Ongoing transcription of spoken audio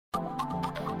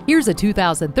Here's a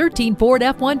 2013 Ford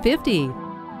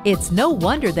F-150. It's no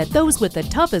wonder that those with the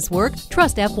toughest work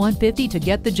trust F-150 to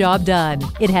get the job done.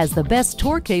 It has the best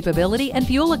torque capability and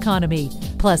fuel economy,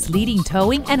 plus leading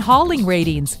towing and hauling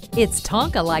ratings. Its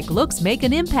Tonka-like looks make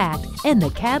an impact, and the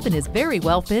cabin is very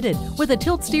well fitted with a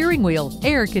tilt steering wheel,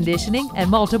 air conditioning, and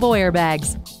multiple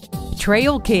airbags.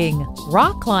 Trail king,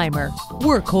 rock climber,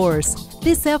 workhorse.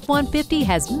 This F-150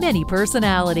 has many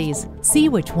personalities. See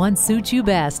which one suits you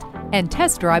best and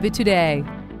test drive it today.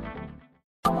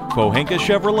 Pohanka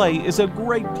Chevrolet is a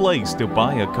great place to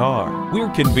buy a car. We're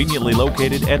conveniently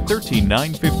located at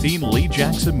 13915 Lee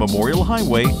Jackson Memorial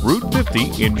Highway, Route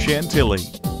 50 in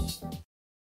Chantilly.